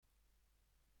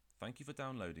Thank you for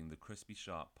downloading the Crispy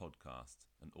Sharp podcast,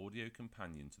 an audio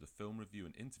companion to the film review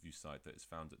and interview site that is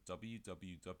found at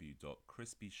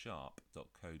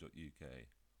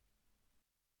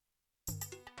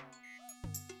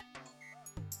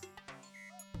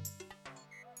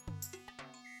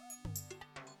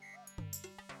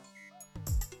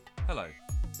Hello.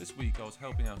 This week I was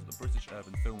helping out at the British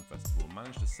Urban Film Festival and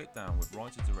managed to sit down with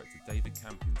writer-director David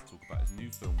Campion to talk about his new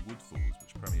film Woodfalls,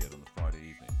 which premiered on the Friday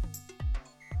evening.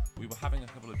 We were having a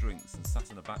couple of drinks and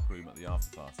sat in a back room at the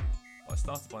after party. I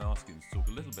started by asking him to talk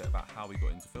a little bit about how he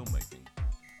got into filmmaking.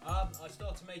 I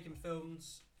started making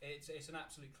films. It's an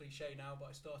absolute cliche now, but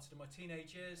I started in my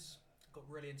teenage years. Got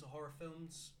really into horror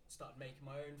films. Started making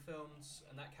my own films,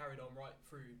 and that carried on right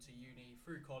through to uni,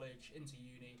 through college, into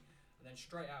uni, and then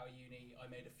straight out of uni, I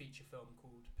made a feature film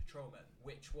called Patrolmen,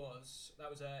 which was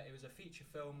a feature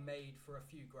film made for a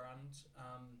few grand.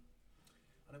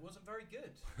 And it wasn't very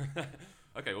good.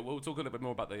 Okay, well, we'll talk a little bit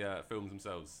more about the films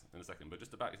themselves in a second, but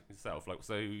just about yourself.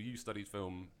 So you studied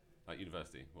film at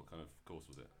university. What kind of course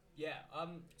was it? Yeah,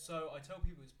 so I tell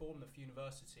people it's Bournemouth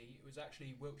University. It was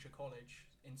actually Wiltshire College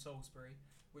in Salisbury,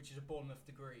 which is a Bournemouth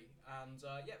degree. And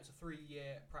it was a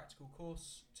 3-year practical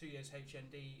course, 2 years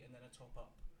HND, and then a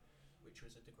top-up, which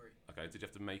was a degree. Okay, did you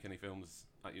have to make any films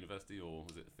at university, or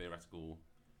was it theoretical?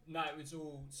 No, it was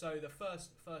all. So the first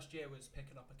year was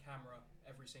picking up a camera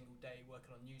every single day,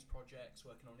 working on news projects,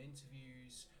 working on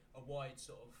interviews, a lot of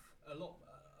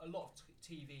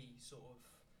TV sort of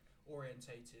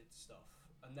orientated stuff.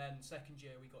 And then second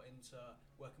year we got into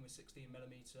working with 16mm.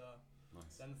 Nice.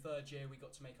 Then the third year we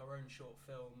got to make our own short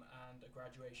film and a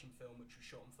graduation film, which was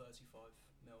shot on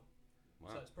 35mm.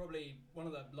 Wow. So it's probably one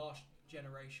of the last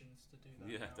generations to do that.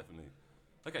 Yeah, now. definitely.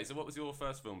 Okay, so what was your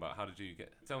first film about? How did you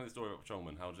Tell me the story about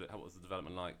Patrolman. What was the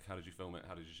development like? How did you film it?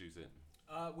 How did you shoot it?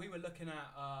 We were looking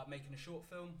at making a short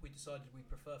film. We decided we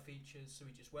prefer features, so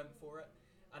we just went for it.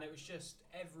 And it was just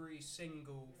every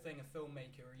single thing a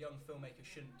young filmmaker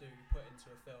shouldn't do, put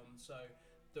into a film. So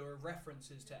there were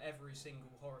references to every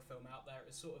single horror film out there.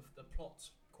 It's sort of the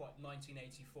plot's quite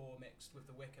 1984 mixed with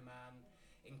The Wicker Man.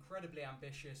 Incredibly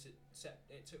ambitious. It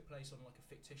took place on like a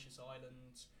fictitious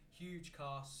island. Huge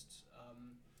cast.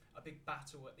 A big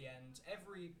battle at the end.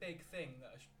 Every big thing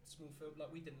that a small film,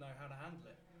 like, we didn't know how to handle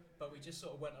it, but we just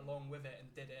sort of went along with it and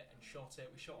did it and shot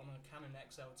it. We shot on a Canon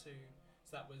XL2,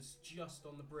 so that was just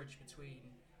on the bridge between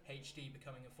HD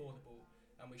becoming affordable,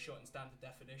 and we shot in standard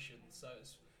definition. So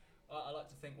I like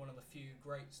to think one of the few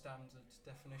great standard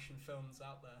definition films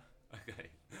out there.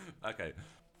 Okay.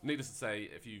 Needless to say,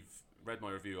 if you've read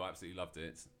my review, I absolutely loved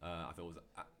it. I thought it was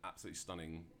an absolutely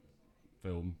stunning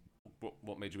film.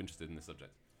 What made you interested in this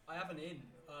subject? I have an in.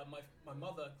 My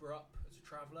mother grew up as a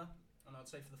traveller, and I'd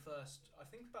say for the first, I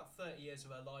think about 30 years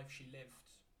of her life, she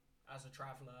lived as a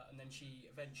traveller, and then she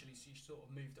sort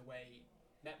of moved away,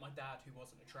 met my dad who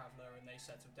wasn't a traveller, and they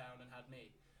settled down and had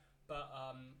me. But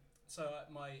I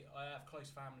have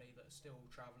close family that are still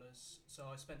travellers, so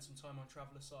I spent some time on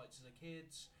traveller sites as a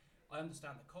kid. I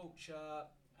understand the culture,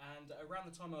 and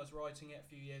around the time I was writing it a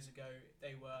few years ago,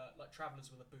 they were like travellers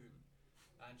with a boom.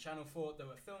 And Channel 4, there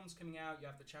were films coming out. You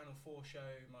have the Channel 4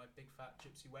 show, My Big Fat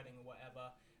Gypsy Wedding or whatever,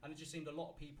 and it just seemed a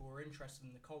lot of people were interested in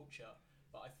the culture,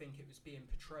 but I think it was being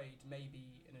portrayed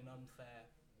maybe in an unfair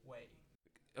way.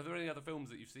 Are there any other films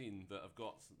that you've seen that have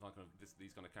got like these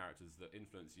kind of characters that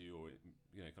influence you, or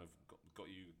kind of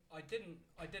got you? I didn't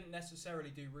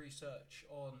necessarily do research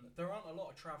on. There aren't a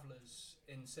lot of travellers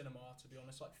in cinema, to be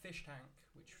honest. Like Fish Tank,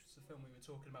 which was the film we were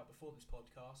talking about before this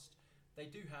podcast, they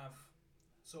do have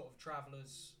sort of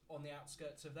travellers on the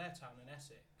outskirts of their town in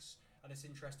Essex, and it's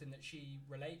interesting that she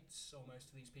relates almost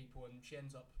to these people, and she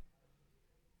ends up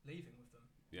leaving with them.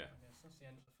 Yeah. I guess that's the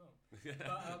end of the film.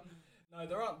 But no,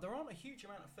 there aren't a huge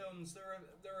amount of films. There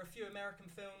are a few American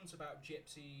films about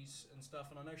gypsies and stuff,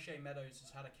 and I know Shane Meadows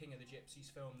has had a King of the Gypsies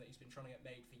film that he's been trying to get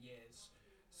made for years.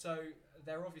 So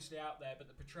they're obviously out there, but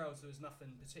the portrayals, there was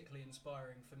nothing particularly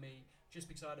inspiring for me, just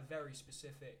because I had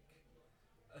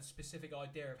a specific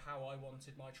idea of how I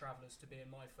wanted my travellers to be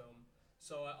in my film.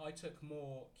 So I took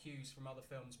more cues from other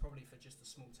films, probably for just the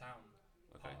small town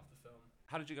part of the film.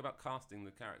 How did you go about casting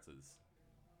the characters?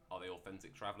 Are they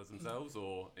authentic travellers themselves,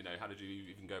 or how did you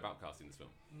even go about casting this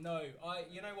film? No,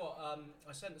 you know what?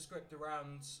 I sent the script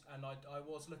around, and I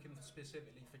was looking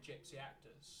specifically for gypsy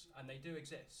actors, and they do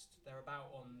exist. They're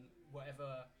about on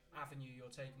whatever avenue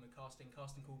you're taking with casting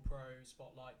Call Pro,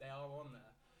 Spotlight. They are on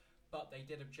there, but they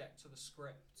did object to the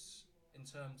script in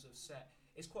terms of set.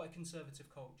 It's quite a conservative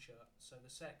culture, so the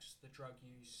sex, the drug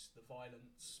use, the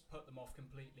violence put them off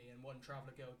completely. And one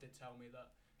traveller girl did tell me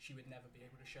that she would never be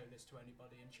able to show this to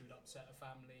anybody, and she would upset her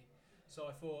family. So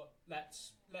I thought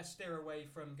let's steer away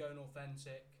from going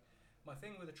authentic. My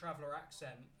thing with a traveller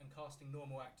accent and casting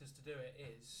normal actors to do it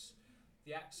is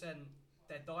the accent,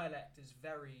 their dialect is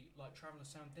very, like, travellers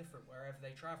sound different wherever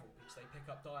they travel because they pick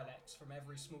up dialects from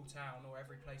every small town or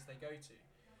every place they go to.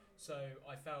 So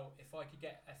I felt if I could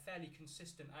get a fairly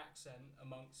consistent accent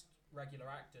amongst regular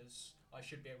actors, I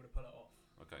should be able to pull it off.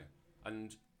 Okay.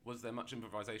 And was there much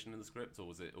improvisation in the script, or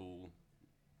was it all...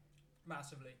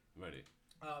 Massively. Really?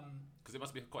 Because it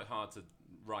must be quite hard to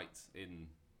write in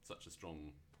such a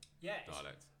strong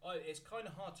dialect. It's kind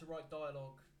of hard to write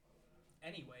dialogue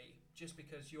anyway, just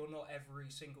because you're not every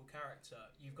single character.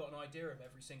 You've got an idea of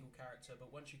every single character,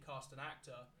 but once you cast an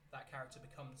actor, that character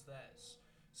becomes theirs.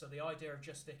 So the idea of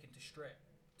just sticking to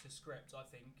script, I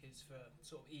think, is for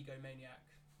sort of egomaniac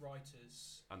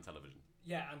writers. And television.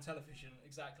 Yeah, and television,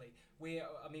 exactly. We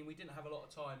didn't have a lot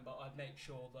of time, but I'd make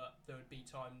sure that there would be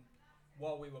time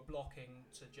while we were blocking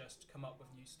to just come up with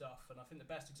new stuff. And I think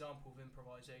the best example of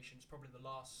improvisation is probably the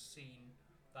last scene,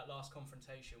 that last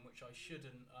confrontation, which I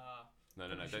shouldn't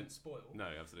don't spoil. No,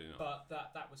 absolutely not.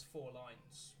 But that was 4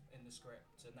 lines in the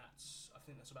script, and I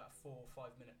think that's about a 4 or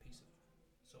 5 minute piece of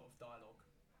sort of dialogue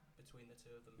between the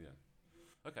two of them. Yeah.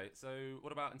 Okay, so what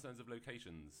about in terms of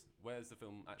locations? Where's the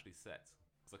film actually set?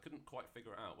 Because I couldn't quite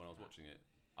figure it out when I was watching it.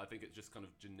 I think it's just kind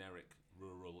of generic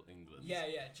rural England. Yeah,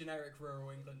 generic rural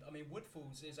England. I mean,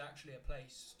 Woodfalls is actually a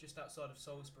place just outside of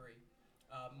Salisbury.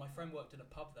 My friend worked in a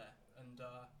pub there, and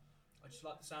I just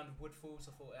liked the sound of Woodfalls.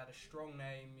 I thought it had a strong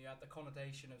name. You had the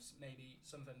connotation of maybe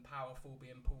something powerful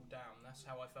being pulled down. That's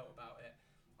how I felt about it.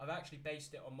 I've actually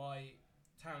based it on my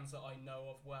towns that I know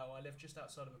of well. I live just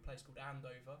outside of a place called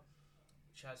Andover,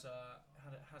 which has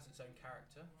its own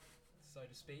character, so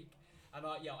to speak. And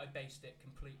I based it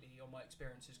completely on my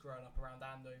experiences growing up around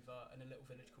Andover and a little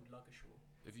village called Luggershaw.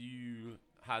 Have you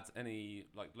had any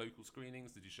local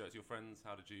screenings? Did you show it to your friends?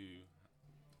 How did you?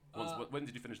 When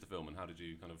did you finish the film, and how did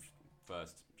you kind of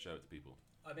first show it to people?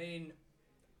 I mean,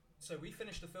 so we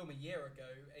finished the film a year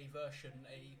ago, a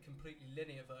completely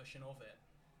linear version of it,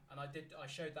 and I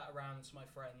showed that around to my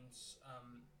friends.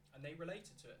 And they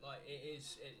related to it. Like,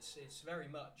 it's very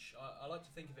much. I like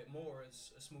to think of it more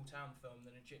as a small town film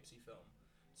than a gypsy film.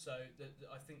 So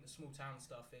I think the small town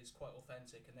stuff is quite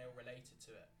authentic, and they all related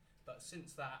to it. But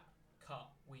since that cut,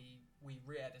 we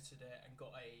re-edited it and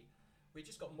we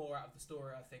just got more out of the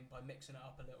story, I think, by mixing it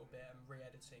up a little bit and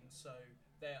re-editing. So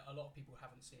a lot of people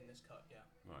haven't seen this cut yet.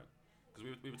 Right.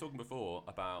 Because we were talking before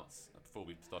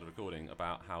we started recording,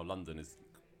 about how London is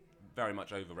very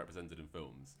much overrepresented in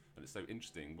films, and it's so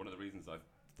interesting. One of the reasons I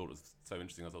thought it was so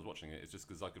interesting as I was watching it is just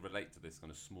because I could relate to this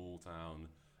kind of small town.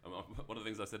 One of the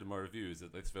things I said in my review is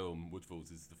that this film,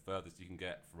 Woodfalls, is the furthest you can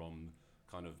get from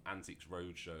kind of Antiques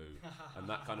Roadshow and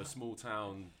that kind of small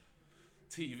town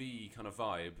TV kind of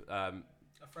vibe.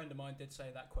 A friend of mine did say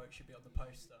that quote should be on the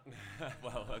poster.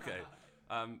 Well, okay.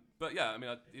 But yeah, I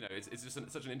mean, it's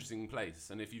just such an interesting place.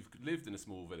 And if you've lived in a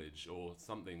small village or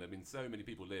something, so many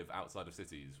people live outside of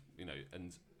cities,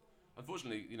 and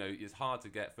unfortunately, it's hard to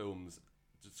get films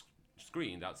just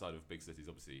screened outside of big cities.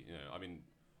 Obviously, I mean,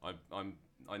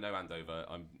 I know Andover.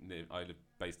 I live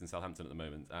based in Southampton at the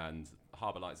moment, and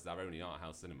Harbour Lights is our only art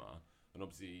house cinema. And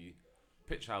obviously,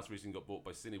 Pitch House recently got bought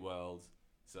by Cineworld.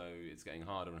 So it's getting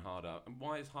harder and harder. And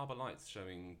why is Harbour Lights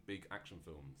showing big action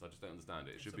films? I just don't understand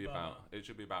it. It should be about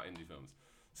indie films.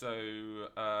 So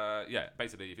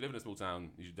basically, if you live in a small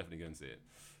town, you should definitely go and see it.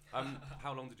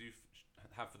 How long did you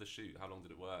have for the shoot? How long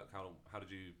did it work? How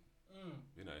did you?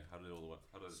 How did it all work?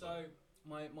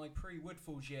 My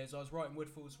pre-Woodfalls years, I was writing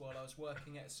Woodfalls while I was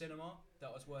working at a cinema that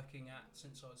I was working at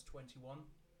since I was 21.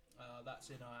 That's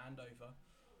in Andover.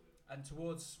 And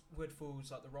towards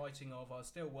Woodfalls, like the writing of, I was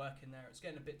still working there. It's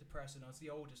getting a bit depressing. I was the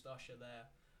oldest usher there.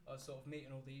 I was sort of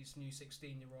meeting all these new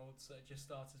 16-year-olds that just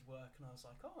started work, and I was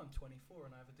like, oh, I'm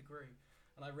 24 and I have a degree,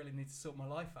 and I really need to sort my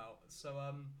life out. So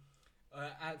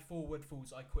for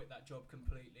Woodfalls, I quit that job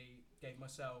completely, gave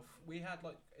myself... We had,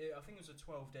 I think it was a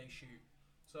 12-day shoot,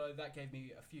 so that gave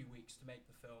me a few weeks to make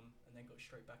the film, and then got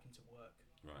straight back into work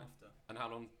after. And how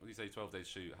long, when you say 12 days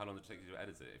shoot, how long did it take you to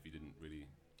edit it if you didn't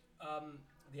really...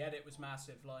 The edit was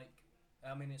massive.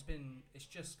 It's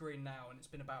just screened now, and it's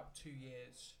been about 2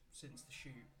 years since the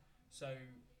shoot. So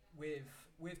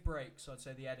with breaks, I'd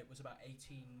say the edit was about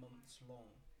 18 months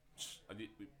long. And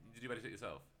did you edit it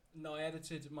yourself? No, I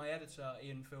edited. My editor,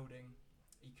 Ian Fielding,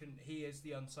 he is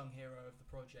the unsung hero of the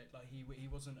project. Like he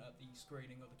wasn't at the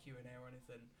screening or the Q&A or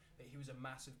anything, but he was a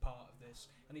massive part of this.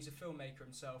 And he's a filmmaker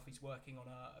himself. He's working on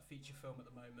a feature film at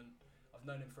the moment. I've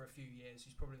known him for a few years.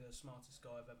 He's probably the smartest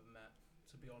guy I've ever met,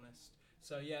 to be honest.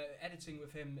 So yeah, editing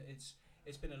with him,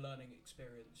 it's been a learning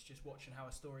experience, just watching how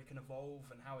a story can evolve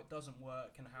and how it doesn't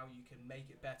work and how you can make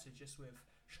it better just with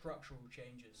structural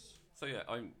changes. So yeah,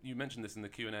 you mentioned this in the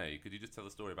Q&A. Could you just tell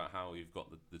the story about how you've got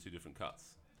the two different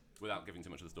cuts, without giving too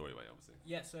much of the story away, obviously?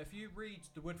 Yeah, so if you read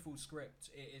the Woodfall script,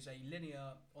 it is a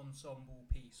linear ensemble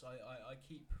piece. I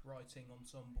keep writing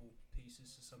ensemble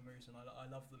pieces for some reason.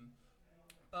 I love them.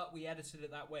 But we edited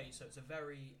it that way, so it's a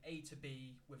very A to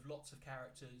B with lots of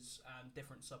characters and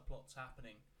different subplots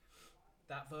happening.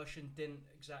 That version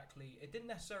didn't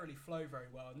necessarily flow very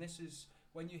well, and this is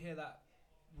when you hear that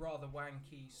rather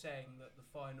wanky saying that the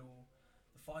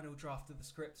final draft of the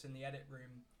script's in the edit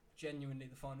room. Genuinely,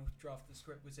 the final draft of the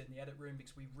script was in the edit room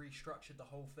because we restructured the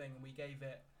whole thing and we gave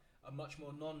it a much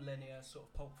more non-linear sort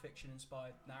of Pulp Fiction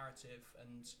inspired narrative.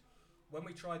 And when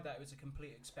we tried that, it was a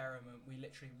complete experiment. We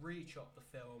literally re-chopped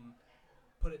the film,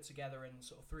 put it together in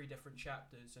sort of 3 different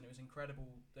chapters, and it was incredible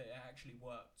that it actually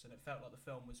worked, and it felt like the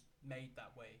film was made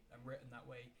that way and written that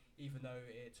way, even though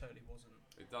it totally wasn't.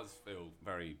 It does feel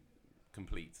very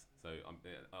complete. So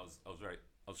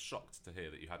I was shocked to hear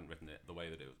that you hadn't written it the way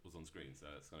that it was on screen. So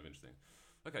it's kind of interesting.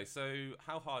 Okay, so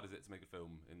how hard is it to make a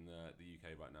film in the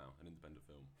UK right now, an independent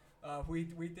film?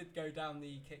 We did go down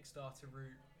the Kickstarter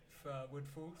route for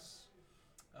Woodfalls.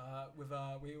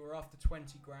 We were after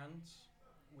 20 grand.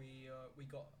 We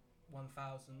got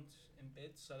 1,000 in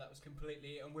bids, so that was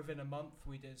completely. And within a month,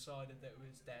 we decided that it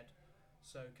was dead.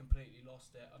 So completely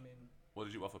lost it. I mean, what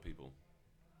did you offer people?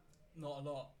 Not a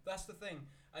lot. That's the thing.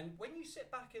 And when you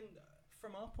sit back and,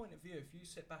 from our point of view, if you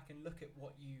sit back and look at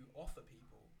what you offer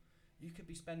people, you could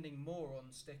be spending more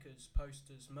on stickers,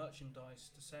 posters,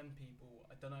 merchandise to send people.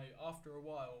 I don't know. After a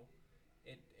while,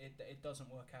 it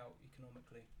doesn't work out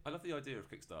economically. I love the idea of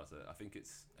Kickstarter. I think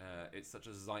it's such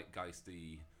a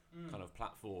zeitgeisty kind of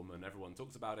platform, and everyone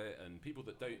talks about it, and people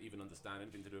that don't even understand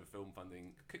anything to do with film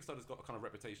funding, Kickstarter's got a kind of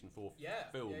reputation for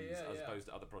films as opposed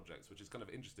to other projects, which is kind of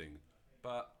interesting.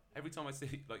 But every time I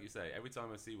see, like you say, every time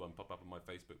I see one pop up on my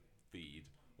Facebook feed,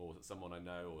 or someone I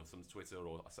know, or some Twitter,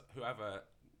 or whoever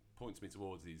points me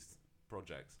towards these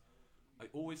projects, I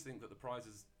always think that the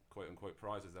prizes, quote unquote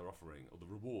prizes they're offering, or the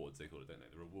rewards they call it, don't they?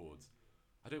 The rewards.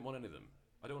 I don't want any of them.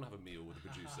 I don't want to have a meal with a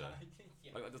producer.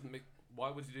 Like, that doesn't make.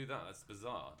 Why would you do that? That's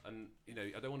bizarre. And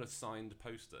I don't want a signed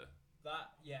poster.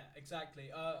 Exactly.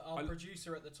 Our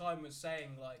producer at the time was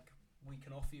saying, like, we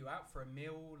can offer you out for a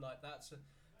meal. Like,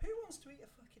 who wants to eat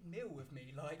a fucking meal with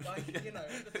me? Like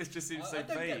it just seems so vain.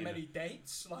 I don't get many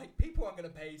dates. Like, people aren't going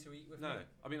to pay to eat with me. No,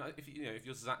 I mean, if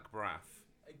you're Zach Braff,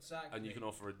 exactly, and you can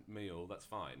offer a meal, that's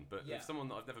fine. But if someone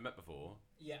that I've never met before,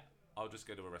 I'll just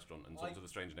go to a restaurant and talk to the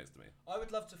stranger next to me. I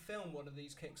would love to film one of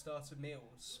these Kickstarter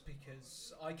meals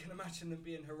because I can imagine them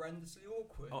being horrendously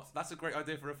awkward. Oh, that's a great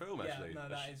idea for a film, actually. Yeah, no,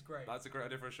 that is great. That's a great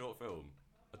idea for a short film.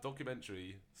 A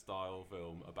documentary style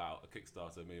film about a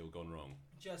Kickstarter meal gone wrong.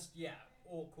 Just,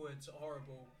 awkward,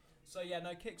 horrible. So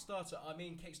Kickstarter, I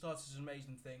mean, Kickstarter's an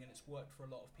amazing thing and it's worked for a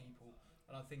lot of people.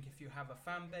 And I think if you have a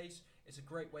fan base, it's a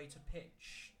great way to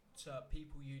pitch to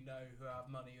people you know who have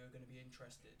money who are going to be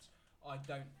interested. I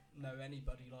don't know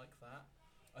anybody like that.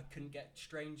 I couldn't get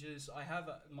strangers. I have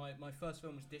my first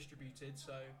film was distributed,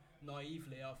 so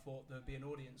naively I thought there'd be an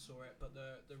audience for it, but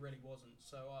there really wasn't.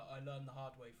 So I learned the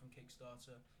hard way from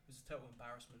Kickstarter. It was a total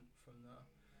embarrassment from the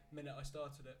minute I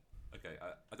started it. Okay,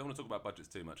 I don't want to talk about budgets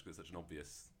too much because it's such an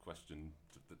obvious question.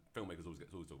 The filmmakers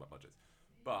always talk about budgets,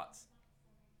 but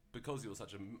because it was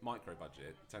such a micro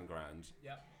budget, 10 grand.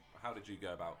 Yeah. How did you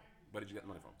go about? Where did you get the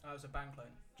money from? I was a bank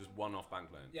loan. Just one-off bank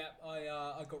loan? Yeah,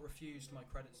 I got refused. My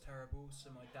credit's terrible.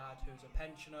 So my dad, who's a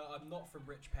pensioner, I'm not from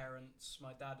rich parents.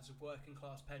 My dad is a working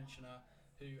class pensioner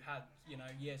who had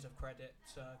years of credit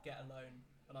to get a loan,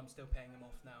 and I'm still paying him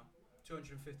off now.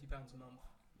 £250 a month.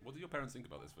 What do your parents think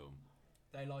about this film?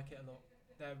 They like it a lot.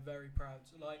 They're very proud.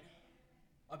 Like,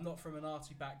 I'm not from an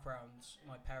arty background.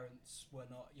 My parents were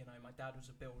not. My dad was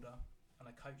a builder and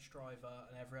a coach driver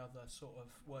and every other sort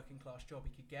of working class job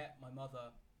he could get. My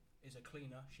mother is a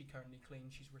cleaner. She currently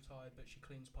cleans. She's retired, but she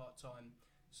cleans part-time.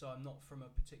 So I'm not from a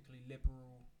particularly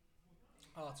liberal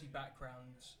arty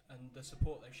background, and the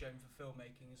support they've shown for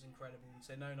filmmaking is incredible.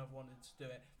 So no one I've wanted to do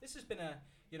it. This has been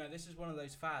this is one of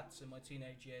those fads in my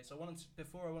teenage years.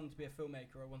 Before I wanted to be a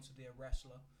filmmaker, I wanted to be a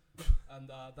wrestler.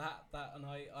 And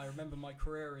I remember my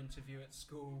career interview at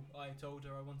school. I told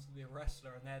her I wanted to be a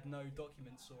wrestler, and they had no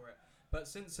documents for it. But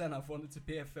since then, I've wanted to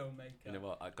be a filmmaker. You know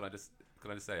what? Can I just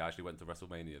say I actually went to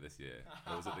WrestleMania this year.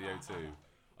 I was at the O2.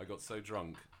 I got so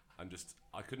drunk and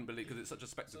I couldn't believe, because it's such a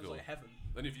Sounds spectacle. like heaven.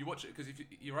 And if you watch it, because if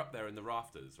you're up there in the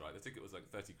rafters, right, the ticket was like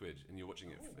 30 quid, and you're watching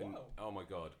it. Wow. Oh my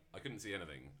god, I couldn't see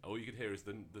anything. All you could hear is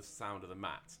the sound of the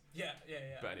mat. Yeah.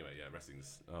 But anyway, yeah,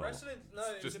 wrestling's Wrestling, no,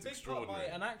 it's just a big part of my. extraordinary.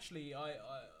 And actually,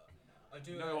 I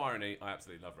do. No irony, I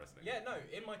absolutely love wrestling. Yeah, no.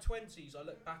 In my 20s, I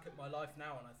look back at my life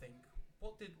now and I think,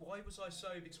 why was I so?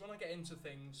 Because when I get into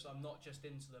things, I'm not just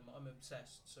into them. I'm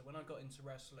obsessed. So when I got into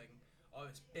wrestling, I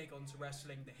was big onto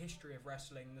wrestling, the history of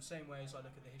wrestling, the same way as I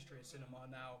look at the history of cinema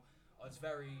now. I was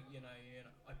very,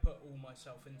 I put all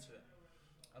myself into it,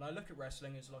 and I look at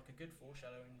wrestling as like a good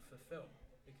foreshadowing for film,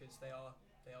 because they are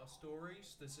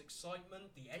stories. There's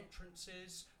excitement, the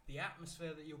entrances, the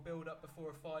atmosphere that you'll build up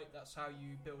before a fight. That's how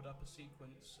you build up a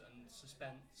sequence and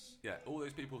suspense. Yeah, all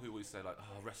those people who always say like,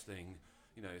 oh, wrestling,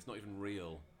 it's not even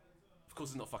real. Of course,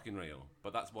 it's not fucking real,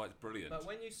 but that's why it's brilliant. But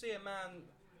when you see a man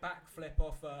backflip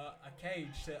off a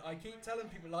cage, I keep telling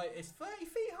people like it's 30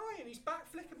 feet high and he's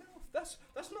backflipping off. That's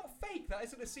not fake. That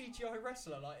isn't a CGI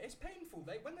wrestler. Like, it's painful.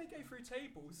 When they go through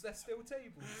tables, they're still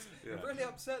tables. Yeah. It really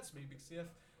upsets me because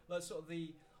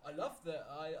I love that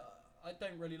I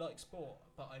don't really like sport,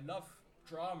 but I love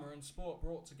drama and sport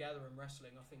brought together in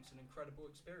wrestling. I think it's an incredible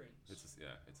experience. It's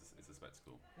a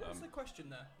spectacle. What was the question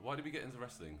there? Why did we get into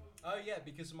wrestling? Oh yeah,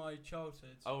 because of my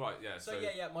childhood. Oh right, yeah. So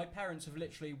yeah, my parents have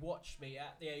literally watched me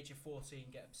at the age of 14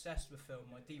 get obsessed with film.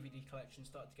 My DVD collection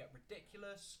started to get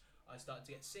ridiculous. I started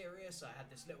to get serious. I had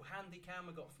this little handy cam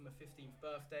I got for my 15th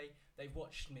birthday. They've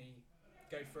watched me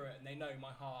go through it, and they know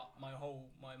my heart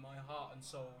and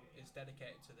soul is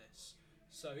dedicated to this.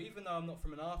 So even though I'm not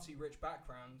from an arty rich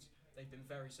background, they've been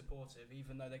very supportive,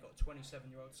 even though they got a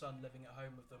 27-year-old son living at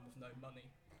home with them with no money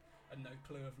and no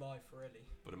clue of life, really.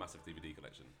 But a massive DVD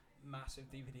collection. Massive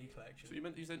DVD collection. So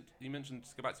you mentioned,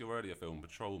 to go back to your earlier film,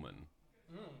 Patrolman.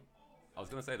 I was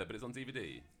going to say that, but it's on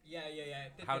DVD. Yeah.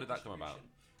 How did that come about?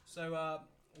 So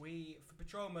for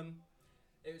Patrolman,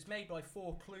 it was made by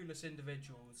 4 clueless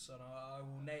individuals, and I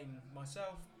will name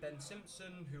myself, Ben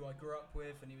Simpson, who I grew up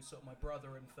with, and he was sort of my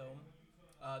brother in film.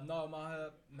 Niall Maher,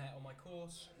 met on my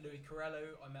course. Louis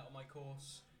Corello, I met on my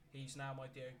course. He's now my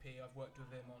DOP. I've worked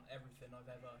with him on everything I've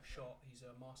ever shot. He's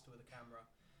a master with a camera.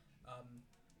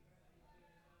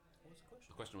 What was the question?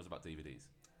 The question was about DVDs.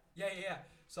 Yeah.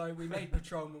 So we made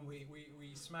Patrolman. We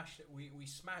smashed it. We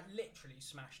literally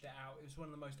smashed it out. It was one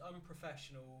of the most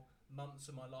unprofessional months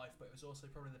of my life, but it was also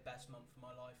probably the best month of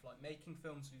my life. Like, making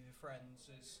films with your friends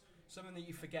is something that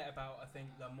you forget about. I think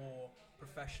the more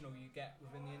professional you get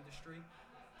within the industry.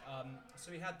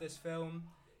 So we had this film.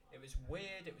 It was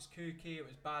weird. It was kooky. It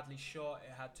was badly shot.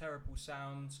 It had terrible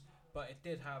sounds, but it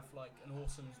did have like an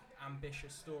awesome,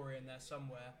 ambitious story in there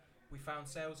somewhere. We found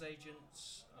sales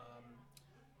agents.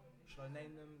 Should I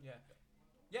name them?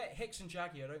 Yeah. Hicks and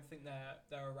Jaggy. I don't think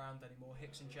they're around anymore.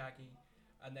 Hicks and Jaggy,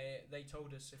 and they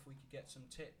told us if we could get some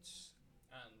tits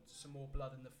and some more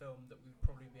blood in the film, that we would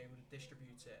probably be able to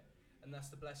distribute it. And that's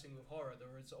the blessing with horror.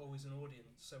 There is always an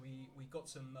audience. So we got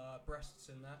some breasts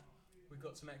in there. We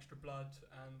got some extra blood,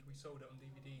 and we sold it on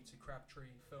DVD to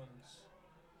Crabtree Films,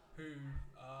 who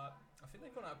I think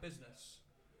they've gone out of business.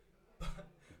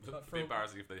 But It'd be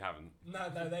embarrassing if they haven't. No,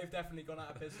 they've definitely gone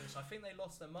out of business. I think they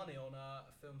lost their money on a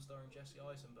film starring Jesse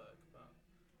Eisenberg, but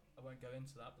I won't go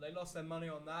into that. But they lost their money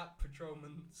on that.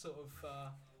 Patrolman sort of,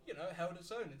 held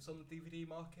its own. It's on the DVD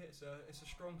market. It's a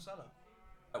strong seller.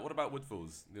 What about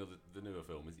Woodfalls, the newer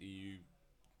film? Are you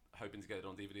hoping to get it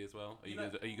on DVD as well? Are you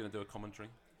going to do a commentary?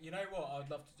 You know what? I'd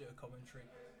love to do a commentary.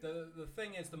 The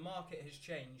thing is, the market has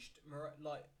changed.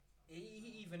 Like,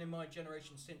 even in my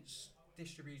generation, since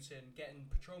distributing, getting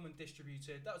Patrolman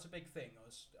distributed, that was a big thing.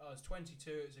 I was 22.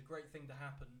 It was a great thing to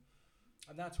happen.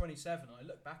 I'm now 27. I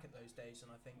look back at those days and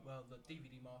I think, well, the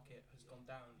DVD market has gone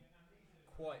down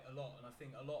quite a lot, and I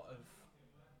think a lot of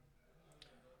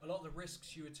the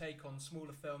risks you would take on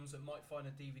smaller films that might find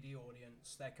a DVD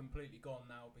audience, they're completely gone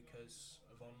now because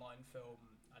of online film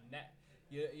and net.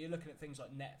 You're looking at things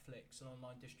like Netflix and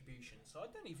online distribution. So I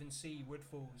don't even see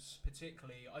Woodfalls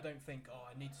particularly. I don't think,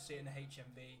 I need to see it in a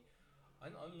HMV.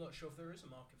 I'm not sure if there is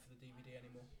a market for the DVD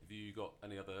anymore. Have you got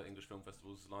any other English film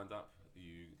festivals lined up? Are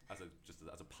you as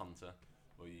a punter,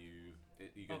 or you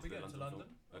going to London?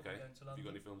 Okay. Have you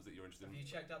got any films that you're interested in? Have you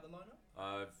checked out the lineup?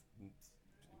 I've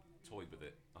toyed with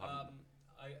it. I haven't.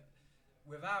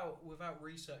 Without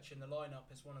researching, the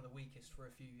lineup is one of the weakest for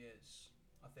a few years.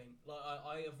 I think. Like,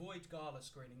 I avoid gala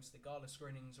screenings. The gala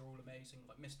screenings are all amazing.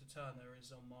 Like, Mr. Turner is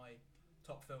on my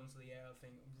top films of the year. I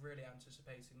think I'm really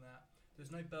anticipating that. There's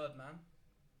no Birdman,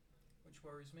 which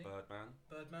worries me.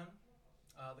 Birdman.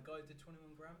 The guy who did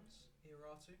 21 Grams,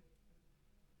 Iaratu.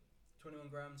 21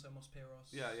 Grams, Amos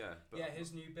Piros. Yeah, yeah. Yeah,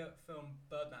 his new film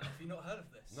Birdman. Have you not heard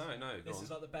of this? No. This is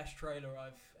like the best trailer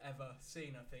I've ever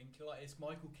seen. I think like it's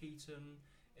Michael Keaton.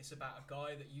 It's about a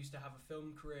guy that used to have a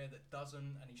film career that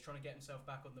doesn't, and he's trying to get himself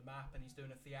back on the map, and he's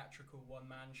doing a theatrical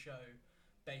one-man show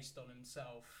based on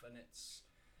himself, and it's.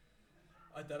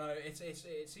 I don't know. It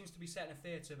seems to be set in a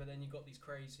theatre, but then you've got these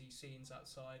crazy scenes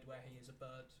outside where he is a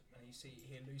bird and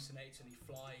he hallucinates and he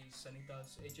flies and he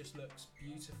does. It just looks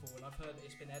beautiful, and I've heard that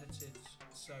it's been edited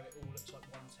so it all looks like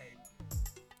one take.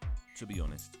 To be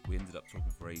honest, we ended up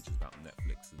talking for ages about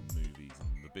Netflix and movies,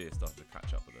 and the beer started to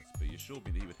catch up with us. But he assured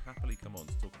me that he would happily come on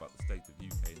to talk about the state of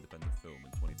UK independent film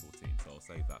in 2014. So I'll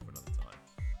save that for another time.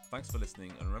 Thanks for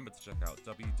listening, and remember to check out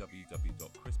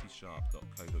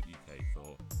www.crispysharp.co.uk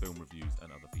for film reviews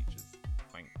and other features.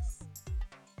 Thanks.